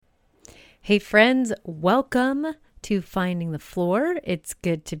Hey friends, welcome to Finding the Floor. It's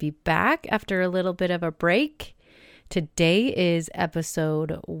good to be back after a little bit of a break. Today is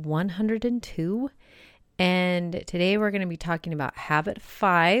episode 102, and today we're going to be talking about Habit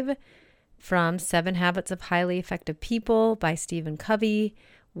 5 from 7 Habits of Highly Effective People by Stephen Covey,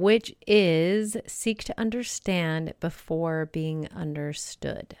 which is seek to understand before being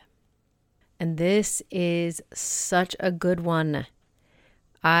understood. And this is such a good one.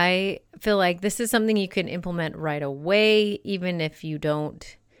 I feel like this is something you can implement right away, even if you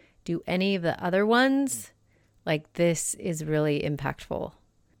don't do any of the other ones. Like, this is really impactful.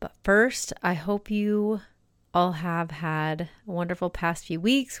 But first, I hope you all have had a wonderful past few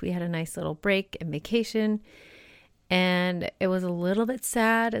weeks. We had a nice little break and vacation, and it was a little bit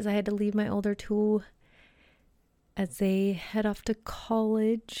sad as I had to leave my older two as they head off to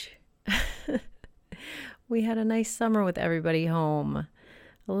college. We had a nice summer with everybody home.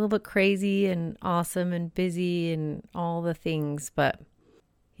 A little bit crazy and awesome and busy and all the things, but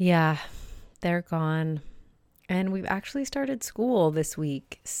yeah, they're gone. And we've actually started school this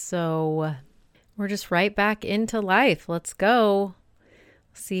week, so we're just right back into life. Let's go.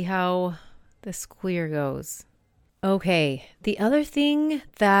 See how the school year goes. Okay, the other thing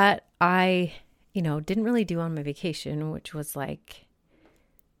that I, didn't really do on my vacation, which was like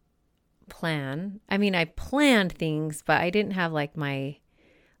plan. I mean, I planned things, but I didn't have like my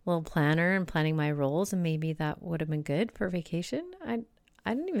little planner and planning my roles, and maybe that would have been good for vacation. I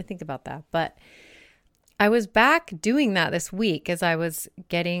didn't even think about that, but I was back doing that this week as I was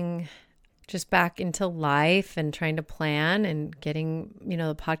getting just back into life and trying to plan and getting,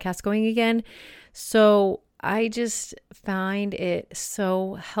 the podcast going again. So I just find it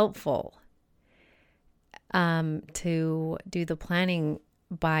so helpful to do the planning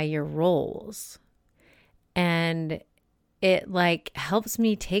by your roles. And it like helps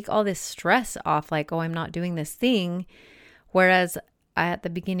me take all this stress off, like, oh, I'm not doing this thing. Whereas at the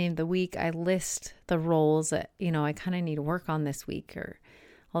beginning of the week, I list the roles that, I kind of need to work on this week, or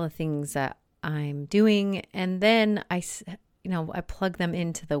all the things that I'm doing. And then I plug them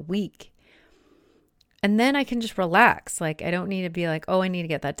into the week. And then I can just relax. Like, I don't need to be like, oh, I need to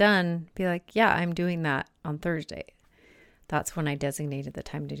get that done. Be like, yeah, I'm doing that on Thursday. That's when I designated the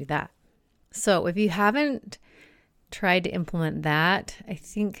time to do that. So if you haven't tried to implement that, I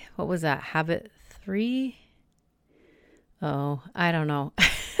think, what was that? Habit 3? Oh, I don't know.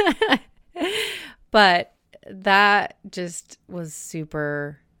 But that just was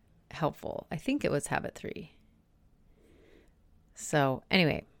super helpful. I think it was habit 3. So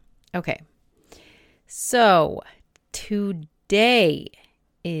anyway, okay. So today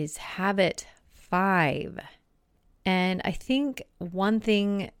is habit 5. And I think one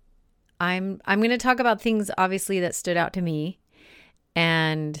thing I'm going to talk about things obviously that stood out to me.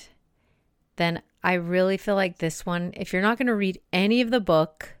 And then I really feel like this one, if you're not going to read any of the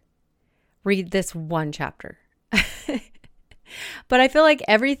book, read this one chapter. But I feel like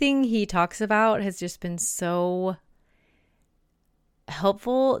everything he talks about has just been so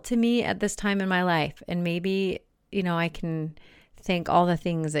helpful to me at this time in my life. And maybe, I can thank all the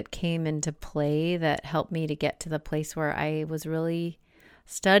things that came into play that helped me to get to the place where I was really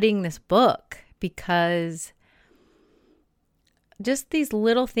studying this book, because just these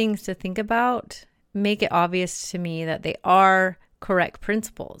little things to think about make it obvious to me that they are correct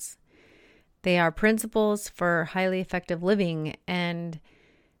principles. They are principles for highly effective living. And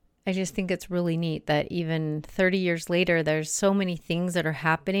I just think it's really neat that even 30 years later, there's so many things that are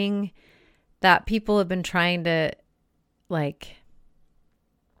happening that people have been trying to like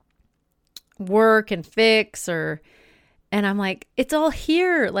work and fix, and I'm like, it's all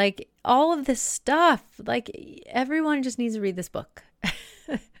here. Like, all of this stuff, like, everyone just needs to read this book.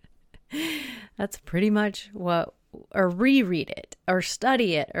 That's pretty much what, or reread it or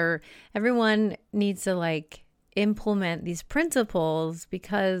study it, or everyone needs to like implement these principles,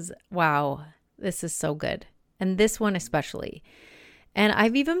 because wow, this is so good. And this one especially. And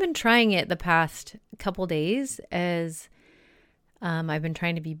I've even been trying it the past couple days as I've been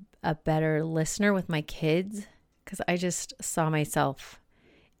trying to be a better listener with my kids, because I just saw myself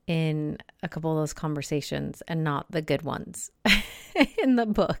in a couple of those conversations and not the good ones in the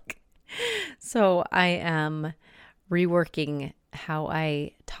book. So I am reworking how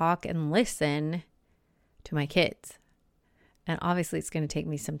I talk and listen to my kids. And obviously it's going to take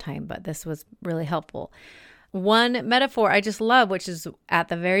me some time, but this was really helpful. One metaphor I just love, which is at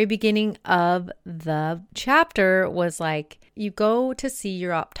the very beginning of the chapter, was like, you go to see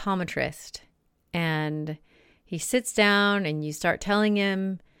your optometrist and he sits down and you start telling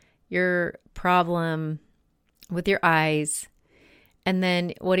him your problem with your eyes. And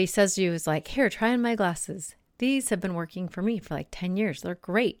then what he says to you is like, here, try on my glasses. These have been working for me for like 10 years. They're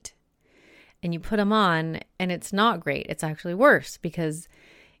great. And you put them on and it's not great. It's actually worse because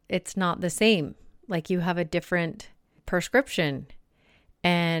it's not the same. Like you have a different prescription.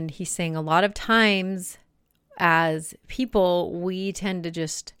 And he's saying a lot of times as people, we tend to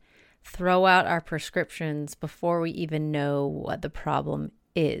just throw out our prescriptions before we even know what the problem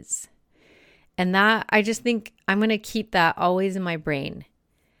is. And that, I just think I'm going to keep that always in my brain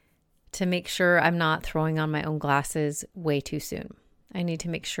to make sure I'm not throwing on my own glasses way too soon. I need to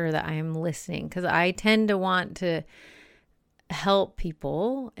make sure that I am listening because I tend to want to help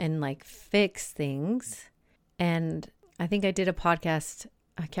people and like fix things. And I think I did a podcast,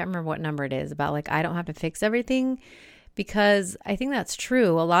 I can't remember what number it is, about like, I don't have to fix everything, because I think that's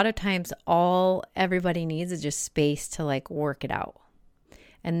true. A lot of times all everybody needs is just space to like work it out.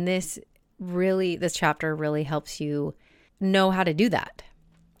 And this chapter really helps you know how to do that,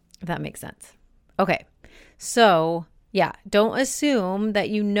 if that makes sense. Okay. So yeah, don't assume that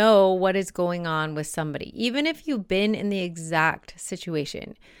you know what is going on with somebody, even if you've been in the exact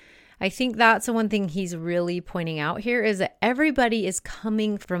situation. I think that's the one thing he's really pointing out here is that everybody is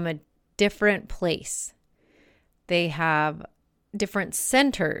coming from a different place. They have different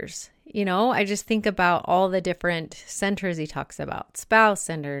centers. You know, I just think about all the different centers he talks about: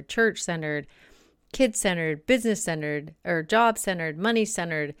 spouse-centered, church-centered, kid-centered, business-centered, or job-centered,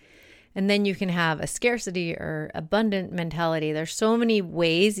 money-centered. And then you can have a scarcity or abundant mentality. There's so many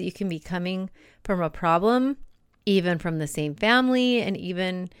ways that you can be coming from a problem, even from the same family. And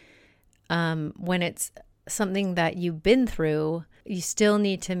even when it's something that you've been through, you still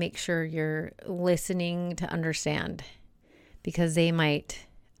need to make sure you're listening to understand, because they might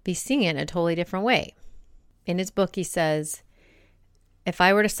be seeing it in a totally different way. In his book, he says, if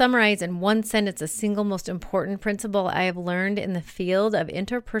I were to summarize in one sentence a single most important principle I have learned in the field of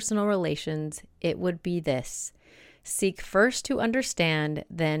interpersonal relations, it would be this: seek first to understand,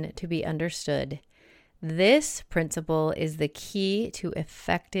 then to be understood. This principle is the key to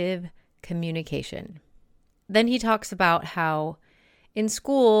effective communication. Then he talks about how in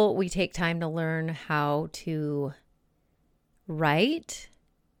school we take time to learn how to write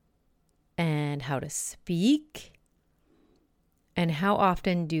and how to speak. And how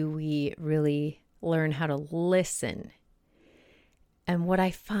often do we really learn how to listen? And what I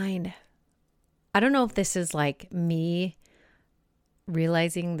find, I don't know if this is like me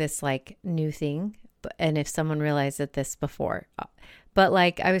realizing this like new thing, and if someone realized this before, but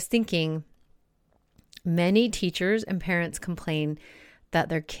like I was thinking, many teachers and parents complain that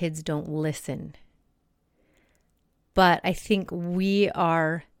their kids don't listen. But I think we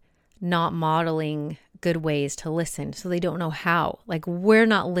are not modeling good ways to listen, so they don't know how. Like, we're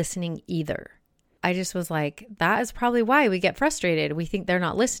not listening either. I just was like, that is probably why we get frustrated. We think they're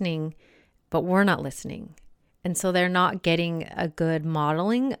not listening, but we're not listening. And so they're not getting a good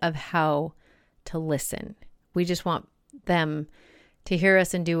modeling of how to listen. We just want them to hear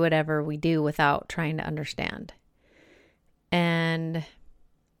us and do whatever we do without trying to understand. And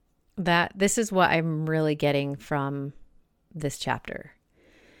this is what I'm really getting from this chapter.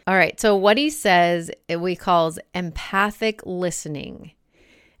 All right, so what he says, we calls empathic listening.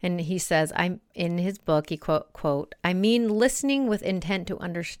 And he says, in his book, he quote, I mean listening with intent to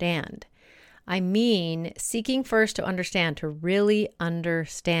understand. I mean seeking first to understand, to really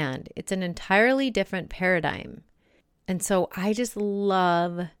understand. It's an entirely different paradigm. And so I just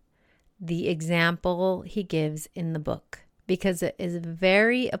love the example he gives in the book, because it is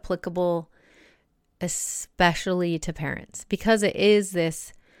very applicable, especially to parents, because it is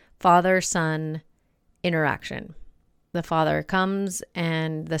this father-son interaction. The father comes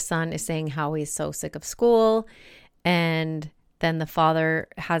and the son is saying how he's so sick of school. And then the father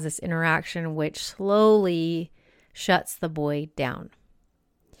has this interaction which slowly shuts the boy down.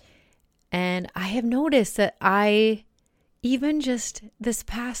 And I have noticed that even just this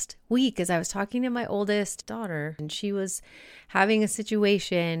past week, as I was talking to my oldest daughter, and she was having a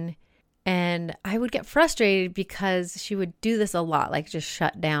situation, and I would get frustrated because she would do this a lot, like just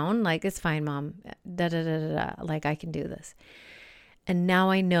shut down, like, it's fine, mom, da da da da da, like I can do this. And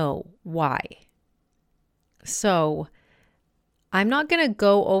now I know why. So I'm not going to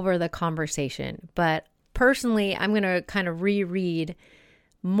go over the conversation, but personally, I'm going to kind of reread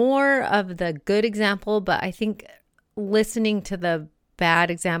more of the good example, but I think listening to the bad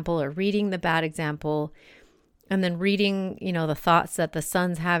example or reading the bad example and then reading, the thoughts that the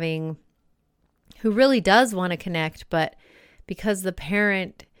son's having, who really does want to connect, but because the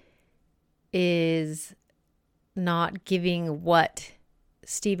parent is not giving what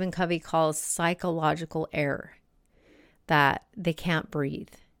Stephen Covey calls psychological error, that they can't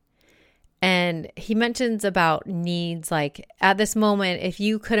breathe. And he mentions about needs, like at this moment, if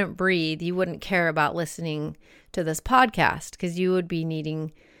you couldn't breathe, you wouldn't care about listening to this podcast because you would be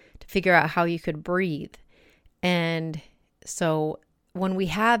needing to figure out how you could breathe. And so when we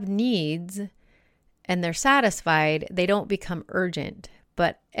have needs and they're satisfied, they don't become urgent.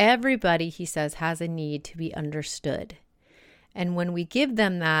 But everybody, he says, has a need to be understood. And when we give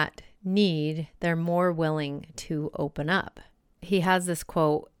them that need, they're more willing to open up. He has this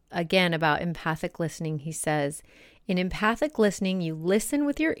quote again about empathic listening. He says, in empathic listening, you listen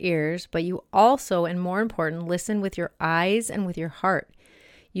with your ears, but you also, and more important, listen with your eyes and with your heart.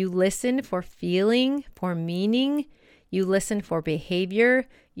 You listen for feeling, for meaning. You listen for behavior.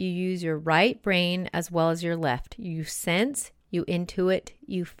 You use your right brain as well as your left. You sense, you intuit,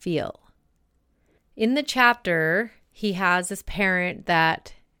 you feel. In the chapter, he has this parent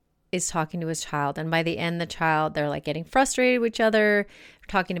that is talking to his child. And by the end, they're like getting frustrated with each other,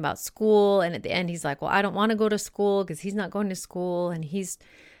 talking about school. And at the end, he's like, well, I don't want to go to school because he's not going to school. And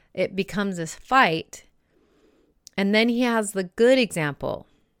it becomes this fight. And then he has the good example,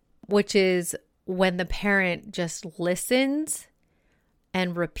 which is when the parent just listens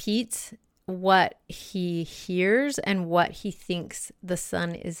and repeats what he hears and what he thinks the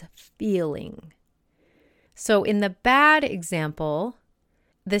son is feeling. So in the bad example,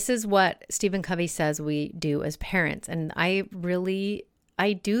 this is what Stephen Covey says we do as parents. And I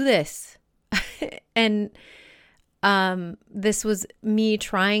do this. And this was me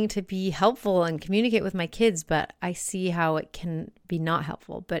trying to be helpful and communicate with my kids, but I see how it can be not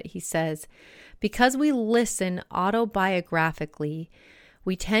helpful. But he says, because we listen autobiographically,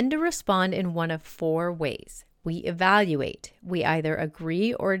 we tend to respond in one of 4 ways. We evaluate. We either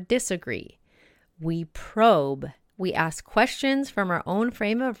agree or disagree. We probe. We ask questions from our own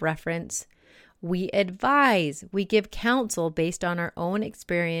frame of reference. We advise. We give counsel based on our own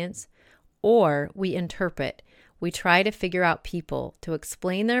experience, or we interpret. We try to figure out people, to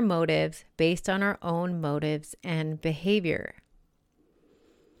explain their motives based on our own motives and behavior.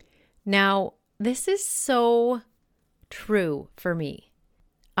 Now, this is so true for me.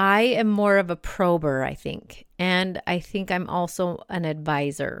 I am more of a prober, I think, and I think I'm also an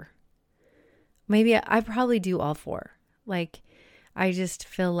advisor. Maybe I probably do all 4. Like, I just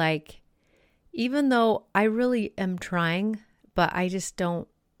feel like even though I really am trying, but I just don't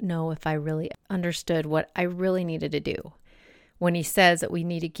know if I really understood what I really needed to do when he says that we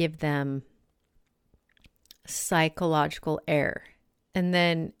need to give them psychological air. And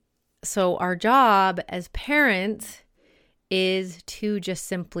then, so our job as parents is to just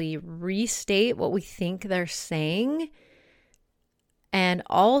simply restate what we think they're saying and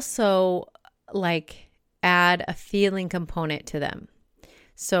also like add a feeling component to them.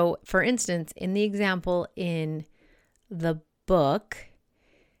 So for instance, in the example in the book,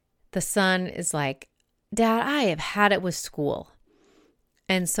 the son is like, Dad, I have had it with school.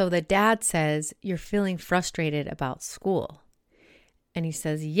 And so the dad says, you're feeling frustrated about school. And he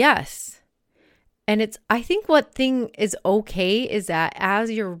says, yes. And I think what thing is okay is that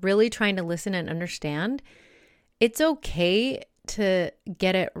as you're really trying to listen and understand, it's okay to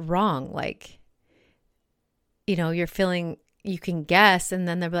get it wrong. Like, you're feeling, you can guess, and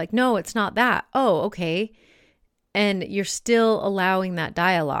then they'll be like, no, it's not that. Oh, okay. And you're still allowing that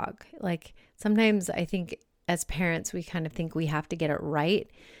dialogue. Like sometimes I think as parents, we kind of think we have to get it right.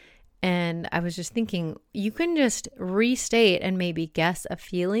 And I was just thinking, you can just restate and maybe guess a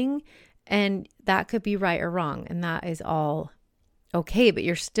feeling, and that could be right or wrong. And that is all okay, but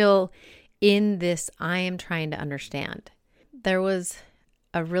you're still in this, I am trying to understand. There was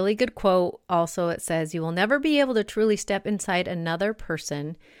a really good quote also. It says, you will never be able to truly step inside another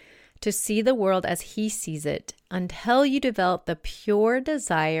person to see the world as he sees it until you develop the pure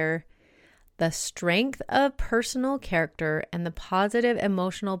desire, the strength of personal character, and the positive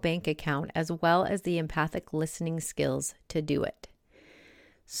emotional bank account, as well as the empathic listening skills to do it.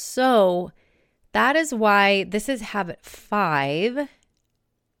 So that is why this is habit 5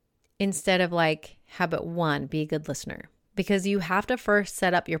 instead of like habit 1, be a good listener. Because you have to first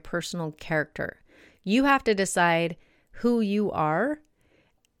set up your personal character. You have to decide who you are,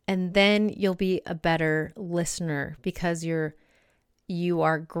 and then you'll be a better listener because you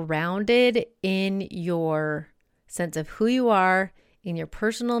are grounded in your sense of who you are, in your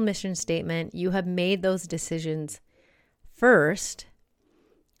personal mission statement. You have made those decisions first,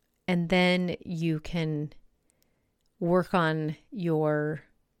 and then you can work on your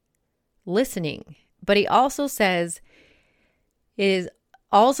listening. But he also says it is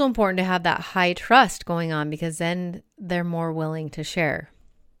also important to have that high trust going on because then they're more willing to share.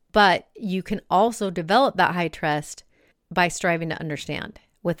 But you can also develop that high trust by striving to understand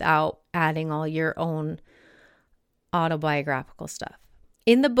without adding all your own autobiographical stuff.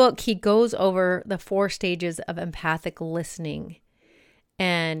 In the book, he goes over the 4 stages of empathic listening.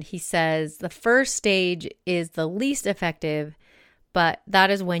 And he says the first stage is the least effective, but that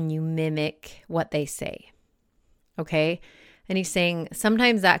is when you mimic what they say. Okay? And he's saying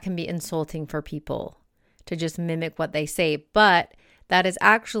sometimes that can be insulting for people to just mimic what they say, but that is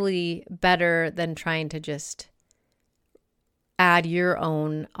actually better than trying to just add your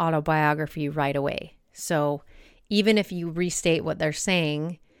own autobiography right away. So even if you restate what they're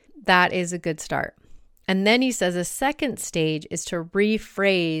saying, that is a good start. And then he says a second stage is to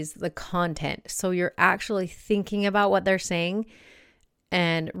rephrase the content. So you're actually thinking about what they're saying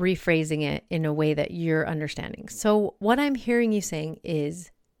and rephrasing it in a way that you're understanding. So what I'm hearing you saying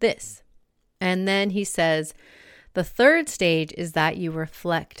is this. And then he says the third stage is that you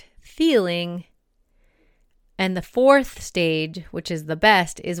reflect feeling. And the fourth stage, which is the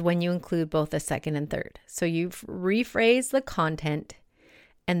best, is when you include both the second and third. So you rephrase the content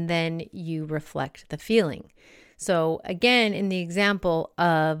and then you reflect the feeling. So again, in the example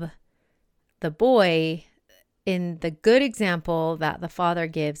of the boy, in the good example that the father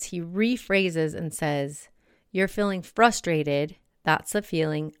gives, he rephrases and says, you're feeling frustrated. That's the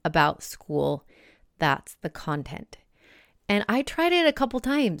feeling about school. That's the content. And I tried it a couple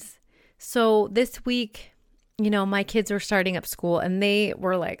times. So this week, my kids were starting up school and they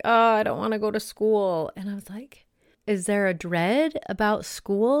were like, oh, I don't want to go to school. And I was like, is there a dread about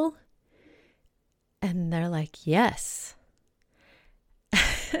school? And they're like, yes.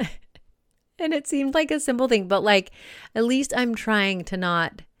 And it seemed like a simple thing, but at least I'm trying to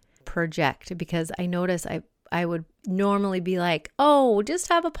not project, because I notice I would normally be like, oh, just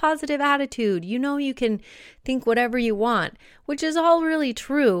have a positive attitude. You can think whatever you want, which is all really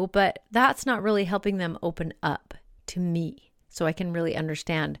true, but that's not really helping them open up to me so I can really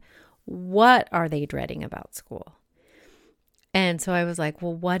understand what are they dreading about school. And so I was like,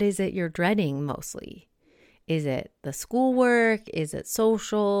 well, what is it you're dreading mostly? Is it the schoolwork? Is it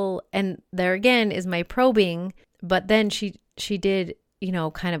social? And there again is my probing, but then she did,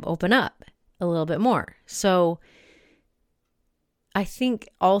 kind of open up a little bit more. So I think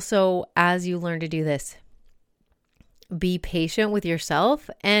also as you learn to do this, be patient with yourself.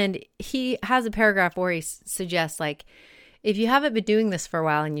 And he has a paragraph where he suggests if you haven't been doing this for a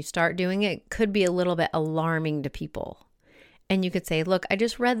while and you start doing it, it could be a little bit alarming to people. And you could say, look, I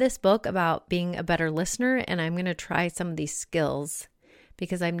just read this book about being a better listener and I'm going to try some of these skills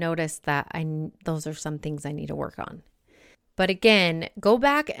because I've noticed that those are some things I need to work on. But again, go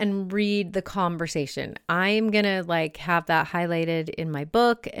back and read the conversation. I'm going to have that highlighted in my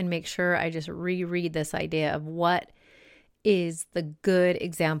book and make sure I just reread this idea of what is the good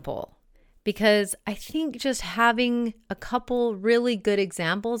example. Because I think just having a couple really good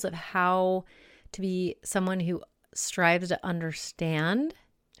examples of how to be someone who strives to understand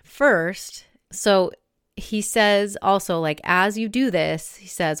first. So he says also, as you do this, he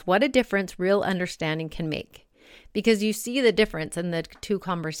says, what a difference real understanding can make. Because you see the difference in the 2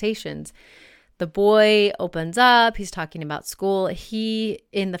 conversations. The boy opens up. He's talking about school. He,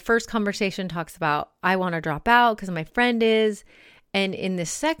 in the first conversation, talks about, I want to drop out because my friend is. And in the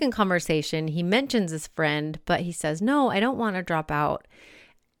second conversation, he mentions his friend, but he says, no, I don't want to drop out.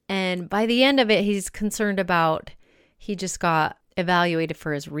 And by the end of it, he's concerned about, he just got evaluated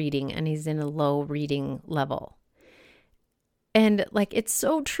for his reading and he's in a low reading level. And it's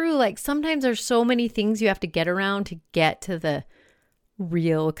so true. Sometimes there's so many things you have to get around to get to the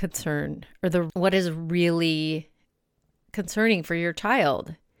real concern or what is really concerning for your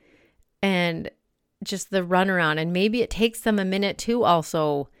child. And just the runaround. And maybe it takes them a minute to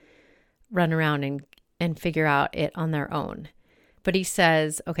also run around and figure out it on their own. But he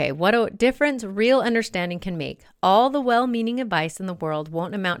says, okay, what a difference real understanding can make. All the well-meaning advice in the world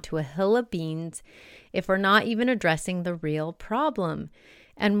won't amount to a hill of beans if we're not even addressing the real problem.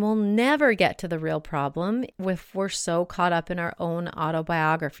 And we'll never get to the real problem if we're so caught up in our own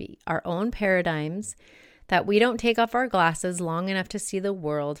autobiography, our own paradigms, that we don't take off our glasses long enough to see the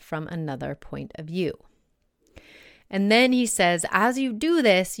world from another point of view. And then he says, as you do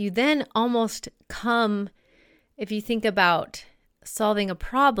this, you then almost come, if you think about solving a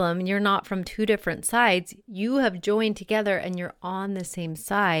problem, you're not from 2 different sides. You have joined together and you're on the same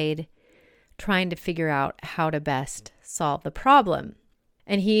side trying to figure out how to best solve the problem.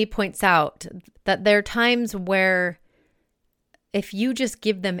 And he points out that there are times where if you just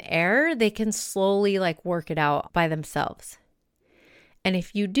give them air, they can slowly work it out by themselves. And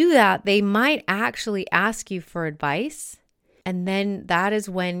if you do that, they might actually ask you for advice. And then that is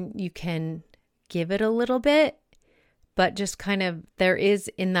when you can give it a little bit, but just kind of, there is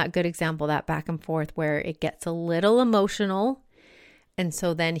in that good example, that back and forth where it gets a little emotional. And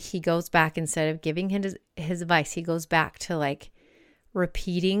so then he goes back, instead of giving his advice, he goes back to like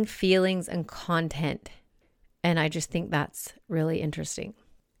repeating feelings and content. And I just think that's really interesting.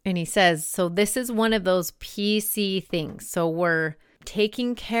 And he says, so this is one of those PC things. So we're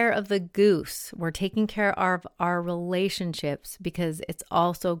taking care of the goose. We're taking care of our relationships because it's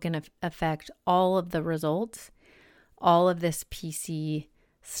also going to affect all of the results, all of this PC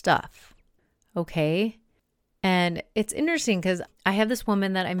stuff. Okay. And it's interesting because I have this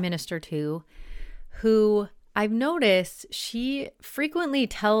woman that I minister to who I've noticed she frequently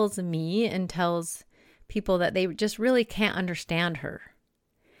tells me and tells people that they just really can't understand her.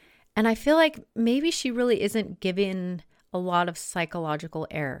 And I feel like maybe she really isn't given a lot of psychological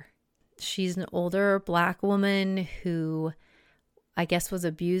error. She's an older Black woman who I guess was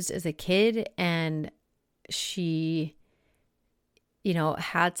abused as a kid, and she,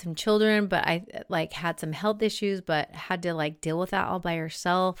 had some children, but had some health issues, but had to deal with that all by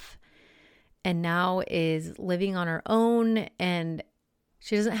herself, and now is living on her own, and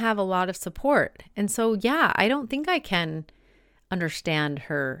she doesn't have a lot of support. And so, I don't think I can understand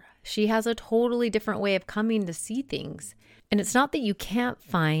her. She has a totally different way of coming to see things. And it's not that you can't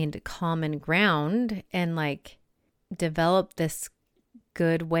find common ground and develop this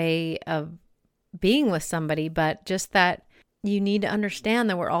good way of being with somebody, but just that you need to understand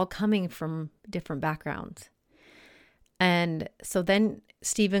that we're all coming from different backgrounds. And so then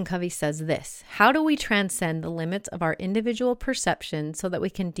Stephen Covey says this: how do we transcend the limits of our individual perception so that we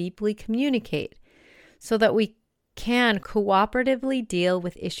can deeply communicate, so that we can cooperatively deal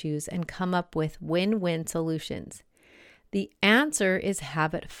with issues and come up with win-win solutions? The answer is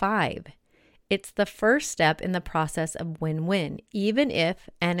habit 5. It's the first step in the process of win-win, even if,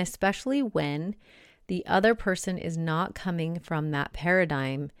 and especially when, the other person is not coming from that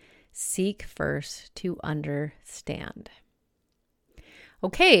paradigm. Seek first to understand.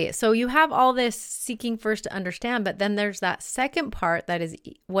 Okay, so you have all this seeking first to understand, but then there's that second part that is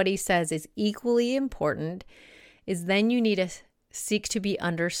what he says is equally important, is then you need to seek to be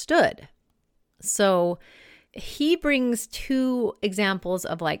understood. So he brings 2 examples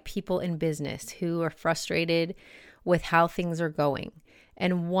of people in business who are frustrated with how things are going.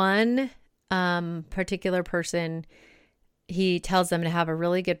 And one particular person, he tells them to have a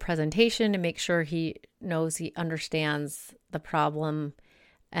really good presentation to make sure he knows he understands the problem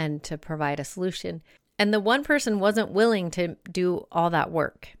and to provide a solution. And the one person wasn't willing to do all that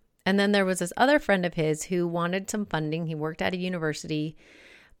work. And then there was this other friend of his who wanted some funding. He worked at a university,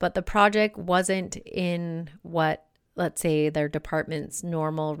 but the project wasn't in what, let's say, their department's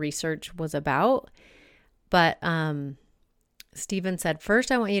normal research was about. But Stephen said, first,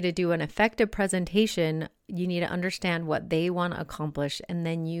 I want you to do an effective presentation. You need to understand what they want to accomplish, and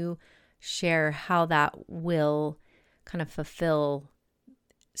then you share how that will kind of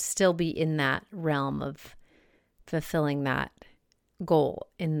still be in that realm of fulfilling that goal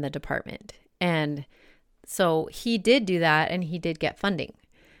in the department. And so he did do that, and he did get funding.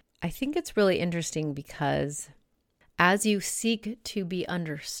 I think it's really interesting because as you seek to be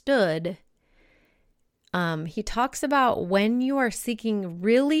understood, he talks about when you are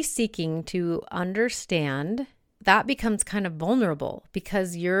really seeking to understand, that becomes kind of vulnerable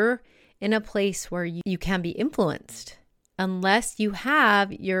because you're in a place where you can be influenced unless you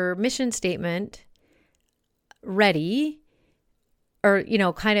have your mission statement ready or,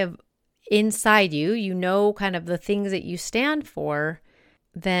 kind of inside you, kind of the things that you stand for,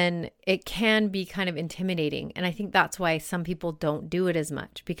 then it can be kind of intimidating. And I think that's why some people don't do it as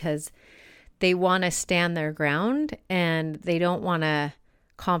much, because they want to stand their ground and they don't want to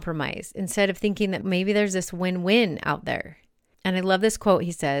compromise, instead of thinking that maybe there's this win-win out there. And I love this quote.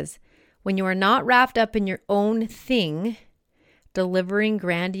 He says, when you are not wrapped up in your own thing, delivering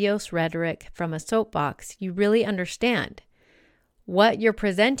grandiose rhetoric from a soapbox, you really understand. What you're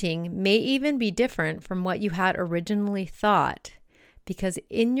presenting may even be different from what you had originally thought, because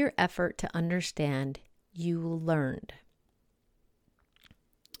in your effort to understand, you learned.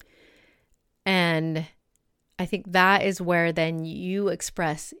 And I think that is where then you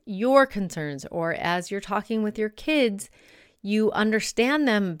express your concerns, or as you're talking with your kids, you understand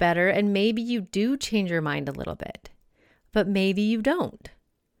them better, and maybe you do change your mind a little bit, but maybe you don't.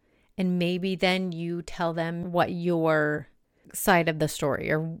 And maybe then you tell them what your side of the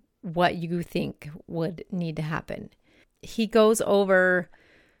story or what you think would need to happen. He goes over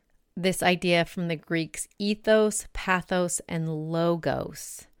this idea from the Greeks, ethos, pathos, and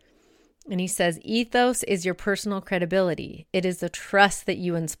logos. And he says, ethos is your personal credibility. It is the trust that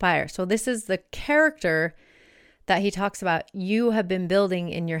you inspire. So this is the character that he talks about you have been building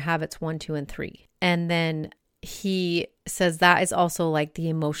in your habits 1, 2, and 3. And then he says that is also like the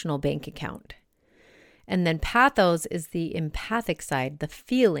emotional bank account. And then pathos is the empathic side, the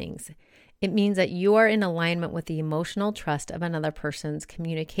feelings. It means that you are in alignment with the emotional trust of another person's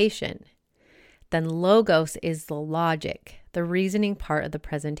communication. Then logos is the logic, the reasoning part of the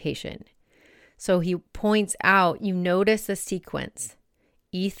presentation. So he points out, you notice the sequence: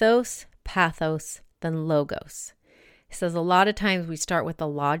 ethos, pathos, then logos. He says a lot of times we start with the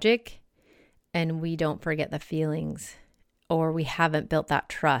logic and we don't forget the feelings, or we haven't built that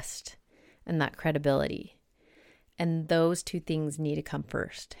trust and that credibility. And those two things need to come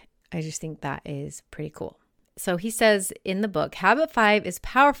first. I just think that is pretty cool. So he says in the book, Habit 5 is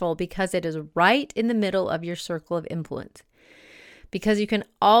powerful because it is right in the middle of your circle of influence. Because you can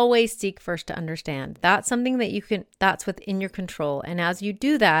always seek first to understand. That's something that that's within your control. And as you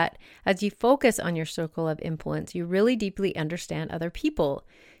do that, as you focus on your circle of influence, you really deeply understand other people.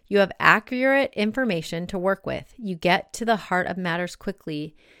 You have accurate information to work with. You get to the heart of matters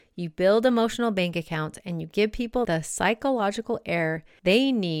quickly. You build emotional bank accounts, and you give people the psychological air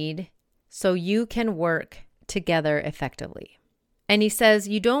they need so you can work together effectively. And he says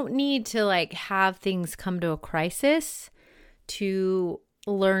you don't need to have things come to a crisis to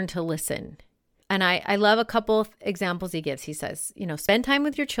learn to listen. And I love a couple of examples he gives. He says, spend time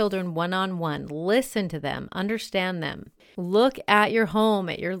with your children one-on-one, listen to them, understand them, look at your home,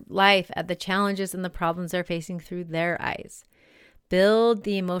 at your life, at the challenges and the problems they're facing through their eyes. Build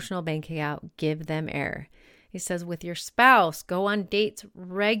the emotional bank account, give them air. He says with your spouse, go on dates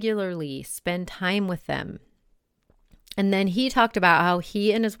regularly, spend time with them. And then he talked about how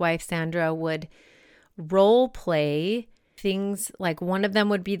he and his wife, Sandra, would role play things, like one of them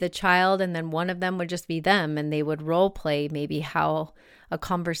would be the child and then one of them would just be them, and they would role play maybe how a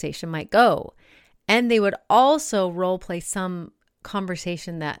conversation might go. And they would also role play some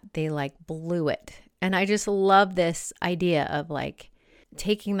conversation that they blew it. And I just love this idea of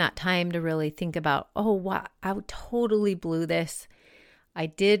taking that time to really think about, oh, wow, I totally blew this. I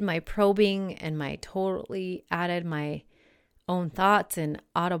did my probing and I totally added my own thoughts and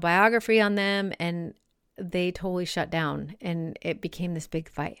autobiography on them, and they totally shut down and it became this big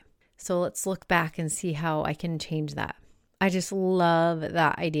fight. So let's look back and see how I can change that. I just love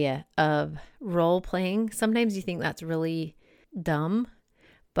that idea of role playing. Sometimes you think that's really dumb,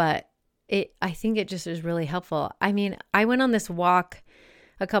 but I think it just is really helpful. I mean, I went on this walk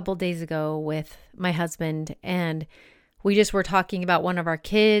a couple days ago with my husband, and we just were talking about one of our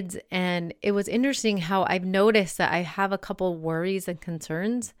kids, and it was interesting how I've noticed that I have a couple worries and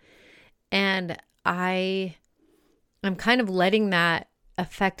concerns, and I'm kind of letting that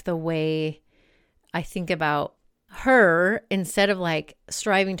affect the way I think about her, instead of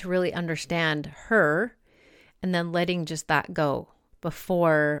striving to really understand her and then letting just that go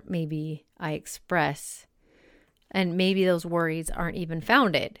before maybe I express, and maybe those worries aren't even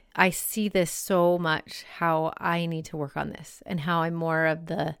founded. I see this so much, how I need to work on this, and how I'm more of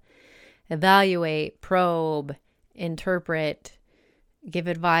the evaluate, probe, interpret, give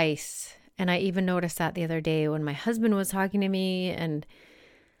advice. And I even noticed that the other day when my husband was talking to me, and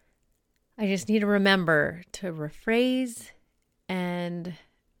I just need to remember to rephrase and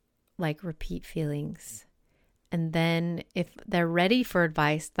repeat feelings. And then if they're ready for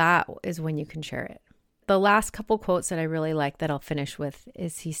advice, that is when you can share it. The last couple quotes that I really like that I'll finish with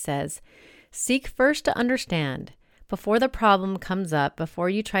is he says, seek first to understand before the problem comes up, before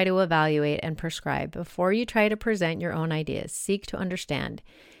you try to evaluate and prescribe, before you try to present your own ideas, seek to understand.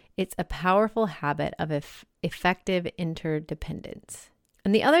 It's a powerful habit of effective interdependence.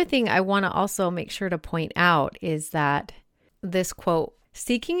 And the other thing I want to also make sure to point out is that this quote,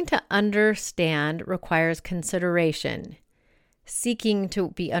 seeking to understand requires consideration. Seeking to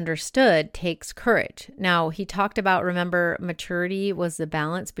be understood takes courage. Now, he talked about, remember, maturity was the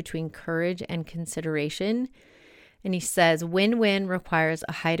balance between courage and consideration. And he says win-win requires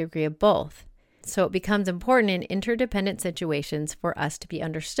a high degree of both. So it becomes important in interdependent situations for us to be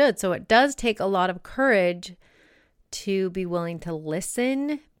understood. So it does take a lot of courage to be willing to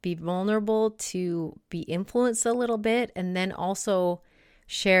listen, be vulnerable, to be influenced a little bit, and then also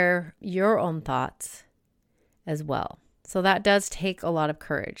share your own thoughts as well. So that does take a lot of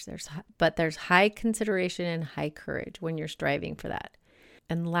courage. But there's high consideration and high courage when you're striving for that.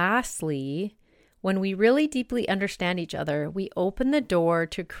 And lastly, when we really deeply understand each other, we open the door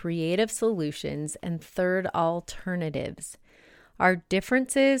to creative solutions and third alternatives. Our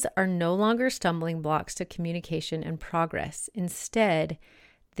differences are no longer stumbling blocks to communication and progress. Instead,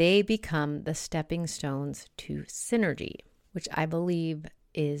 they become the stepping stones to synergy, which I believe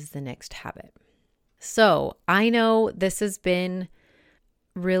is the next habit. So I know this has been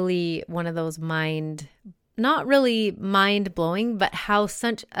really one of those not really mind blowing, but how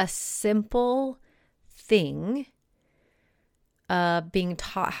such a simple thing, being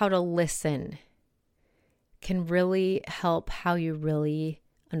taught how to listen, can really help how you really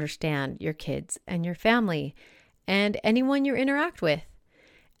understand your kids and your family and anyone you interact with.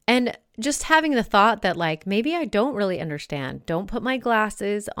 And just having the thought that like, maybe I don't really understand. Don't put my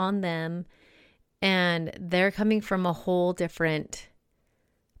glasses on them. And they're coming from a whole different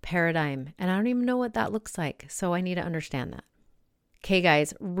paradigm. And I don't even know what that looks like. So I need to understand that. Okay,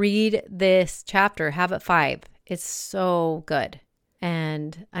 guys, read this chapter, Habit 5. It's so good.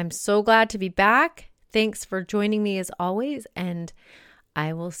 And I'm so glad to be back. Thanks for joining me as always. And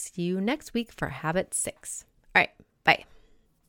I will see you next week for Habit 6. All right, bye.